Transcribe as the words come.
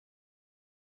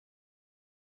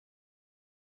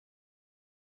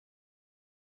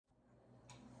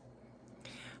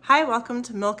Hi, welcome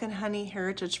to Milk and Honey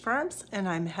Heritage Farms, and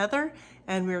I'm Heather,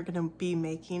 and we're going to be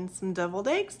making some deviled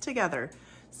eggs together.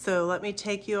 So let me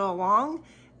take you along,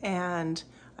 and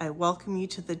I welcome you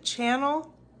to the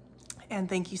channel, and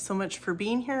thank you so much for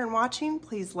being here and watching.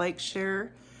 Please like,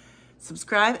 share,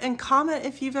 subscribe, and comment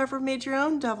if you've ever made your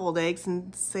own deviled eggs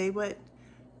and say what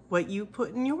you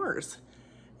put in yours.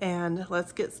 And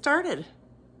let's get started.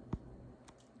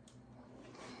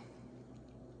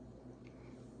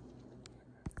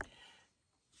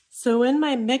 So in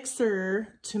my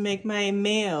mixer to make my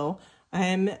mayo,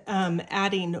 I'm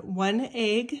adding 1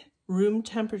 egg, room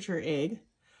temperature egg,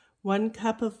 1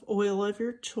 cup of oil of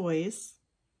your choice,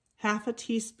 half a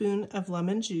teaspoon of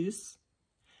lemon juice,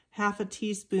 half a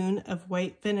teaspoon of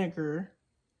white vinegar,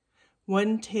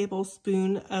 1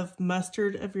 tablespoon of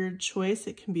mustard of your choice.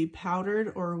 It can be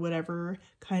powdered or whatever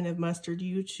kind of mustard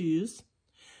you choose.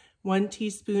 1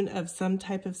 teaspoon of some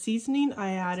type of seasoning.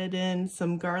 I added in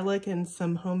some garlic and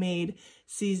some homemade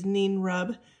seasoning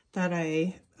rub that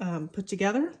I put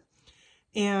together,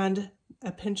 and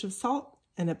a pinch of salt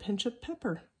and a pinch of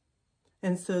pepper.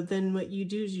 And so then what you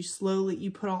do is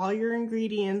you put all your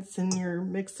ingredients in your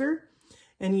mixer,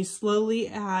 and you slowly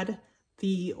add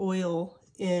the oil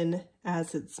in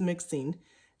as it's mixing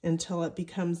until it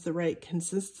becomes the right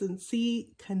consistency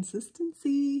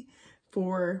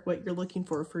for what you're looking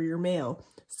for your mayo.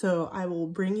 So I will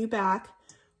bring you back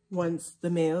once the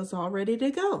mayo is all ready to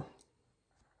go.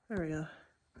 There we go.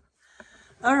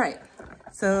 All right,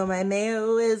 so my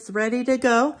mayo is ready to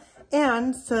go.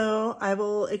 And so I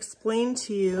will explain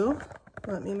to you,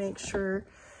 let me make sure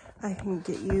I can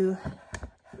get you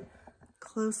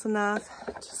close enough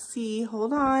to see.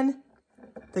 Hold on.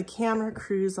 The camera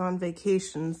crew's on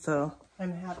vacation, so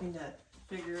I'm having to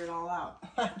figure it all out.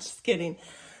 Just kidding.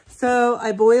 So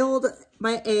I boiled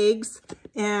my eggs,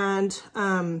 and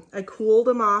I cooled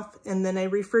them off, and then I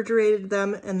refrigerated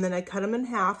them, and then I cut them in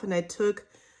half, and I took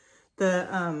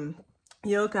the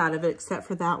yolk out of it, except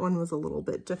for that one was a little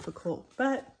bit difficult,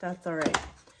 but that's all right.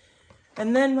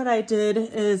 And then what I did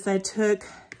is I took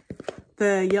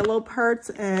the yellow parts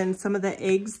and some of the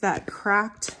eggs that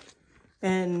cracked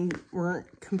and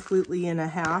weren't completely in a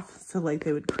half, so like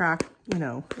they would crack, you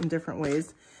know, in different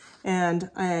ways. And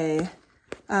I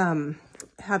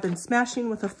have been smashing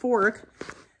with a fork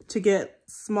to get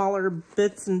smaller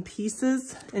bits and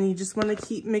pieces, and you just want to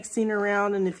keep mixing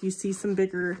around, and if you see some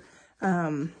bigger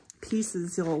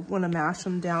pieces, you'll want to mash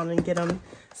them down and get them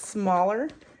smaller.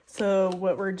 So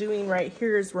what we're doing right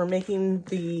here is we're making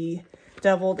the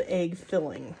deviled egg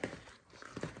filling.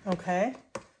 Okay,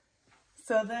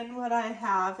 so then what I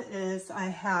have is I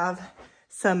have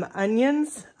some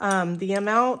onions. The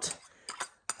amount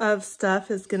of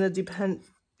stuff is going to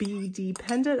be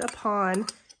dependent upon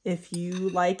if you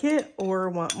like it or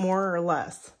want more or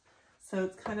less. So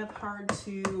it's kind of hard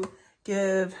to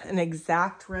give an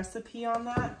exact recipe on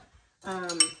that.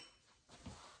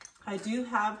 I do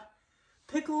have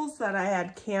pickles that I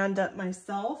had canned up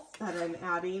myself that I'm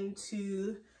adding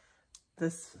to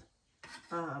this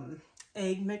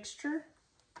egg mixture.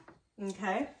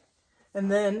 Okay,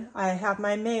 and then I have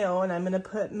my mayo, and I'm going to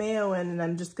put mayo in, and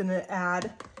I'm just going to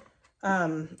add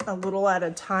a little at a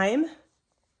time,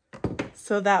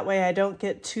 so that way I don't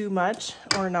get too much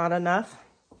or not enough.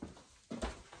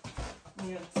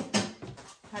 I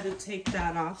had to take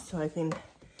that off so I can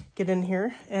get in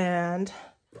here and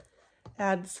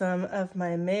add some of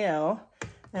my mayo,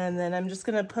 and then I'm just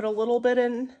gonna put a little bit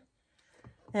in,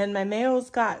 and my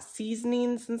mayo's got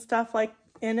seasonings and stuff like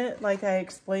in it, like I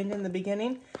explained in the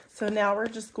beginning. So now we're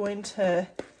just going to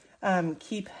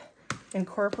keep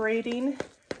incorporating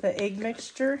the egg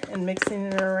mixture and mixing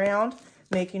it around,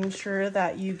 making sure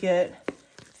that you get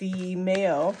the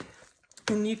mayo,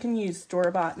 and you can use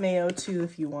store-bought mayo too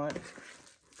if you want.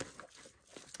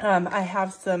 I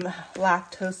have some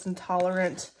lactose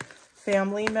intolerant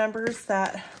family members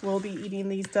that will be eating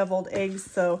these deviled eggs,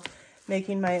 so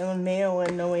making my own mayo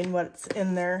and knowing what's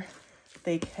in there,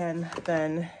 they can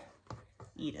then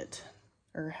eat it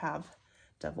or have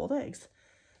deviled eggs.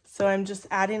 So I'm just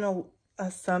adding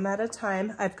some at a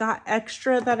time. I've got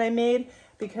extra that I made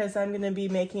because I'm going to be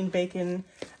making bacon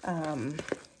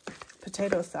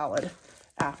potato salad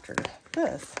after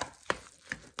this,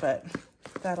 but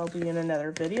that'll be in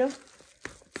another video.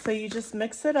 So you just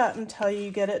mix it up until you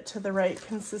get it to the right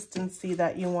consistency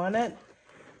that you want it.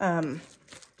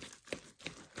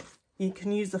 You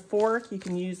can use a fork, you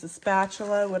can use a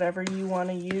spatula, whatever you want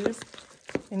to use,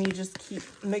 and you just keep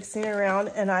mixing around.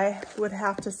 And I would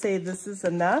have to say this is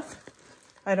enough.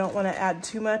 I don't want to add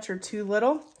too much or too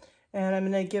little, and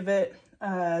I'm going to give it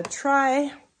a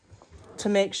try to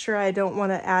make sure I don't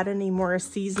want to add any more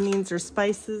seasonings or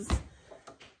spices.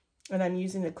 And I'm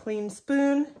using a clean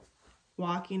spoon,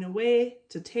 walking away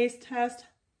to taste test.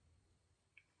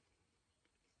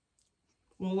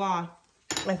 Voila,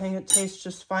 I think it tastes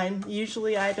just fine.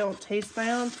 Usually I don't taste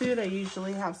my own food. I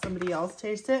usually have somebody else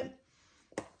taste it.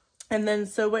 And then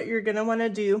so what you're gonna wanna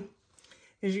do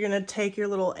is you're gonna take your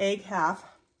little egg half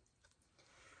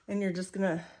and you're just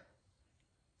gonna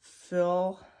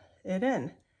fill it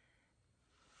in.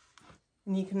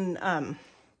 And you can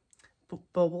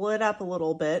bubble it up a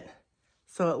little bit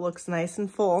so it looks nice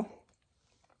and full.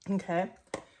 Okay,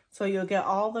 so you'll get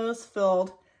all those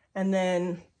filled, and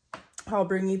then I'll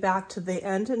bring you back to the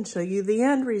end and show you the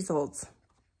end results.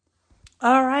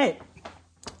 All right,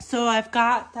 so I've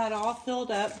got that all filled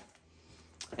up.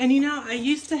 And you know, I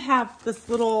used to have this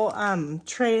little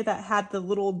tray that had the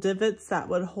little divots that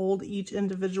would hold each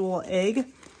individual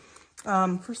egg.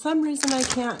 For some reason, I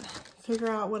can't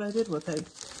figure out what I did with it.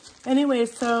 Anyway,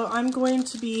 so I'm going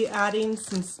to be adding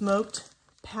some smoked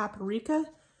paprika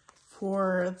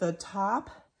for the top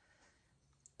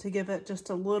to give it just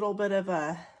a little bit of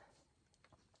a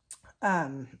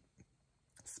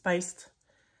spice.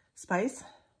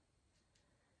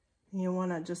 You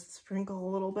want to just sprinkle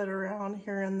a little bit around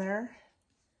here and there.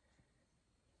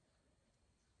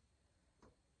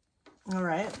 All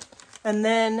right. And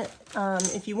then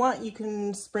if you want, you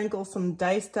can sprinkle some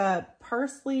diced up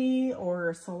parsley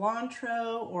or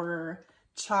cilantro or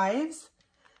chives.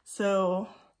 So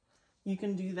you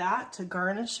can do that to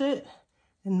garnish it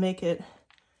and make it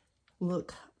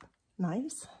look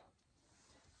nice.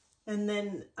 And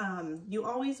then you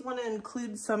always want to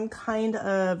include some kind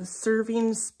of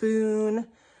serving spoon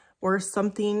or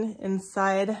something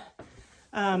inside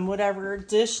whatever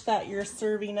dish that you're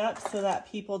serving up so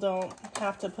that people don't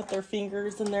have to put their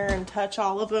fingers in there and touch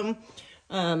all of them.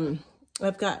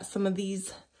 I've got some of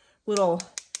these little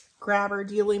grabber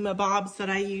dealy-mabobs that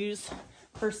I use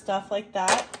for stuff like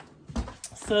that.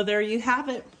 So there you have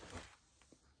it.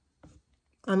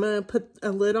 I'm going to put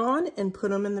a lid on and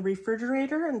put them in the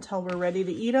refrigerator until we're ready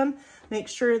to eat them. Make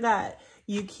sure that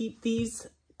you keep these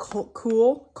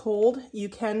cold. You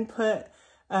can put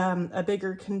a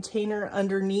bigger container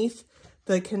underneath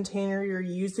the container you're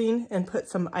using and put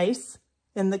some ice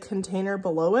in the container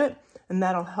below it, and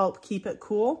that'll help keep it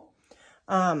cool.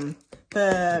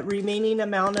 The remaining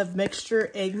amount of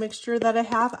egg mixture that I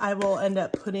have, I will end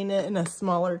up putting it in a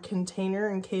smaller container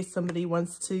in case somebody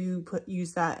wants to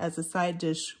use that as a side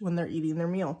dish when they're eating their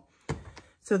meal.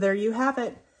 So there you have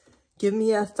it. Give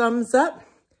me a thumbs up,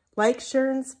 like,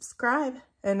 share, and subscribe.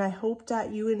 And I hope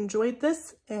that you enjoyed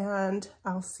this, and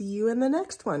I'll see you in the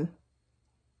next one.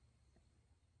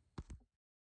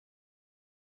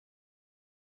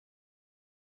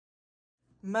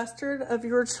 Mustard of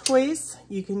your choice.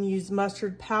 You can use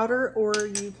mustard powder, or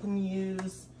you can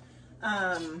use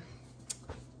an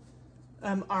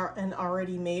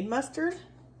already made mustard.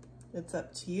 It's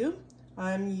up to you.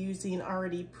 I'm using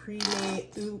already pre-made.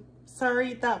 Ooh,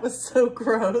 sorry, that was so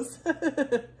gross.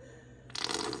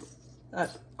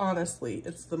 Honestly,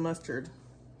 it's the mustard.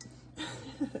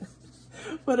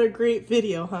 What a great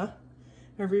video, huh?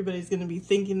 Everybody's gonna be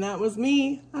thinking that was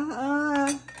me.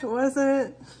 It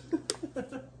wasn't.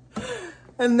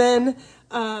 And then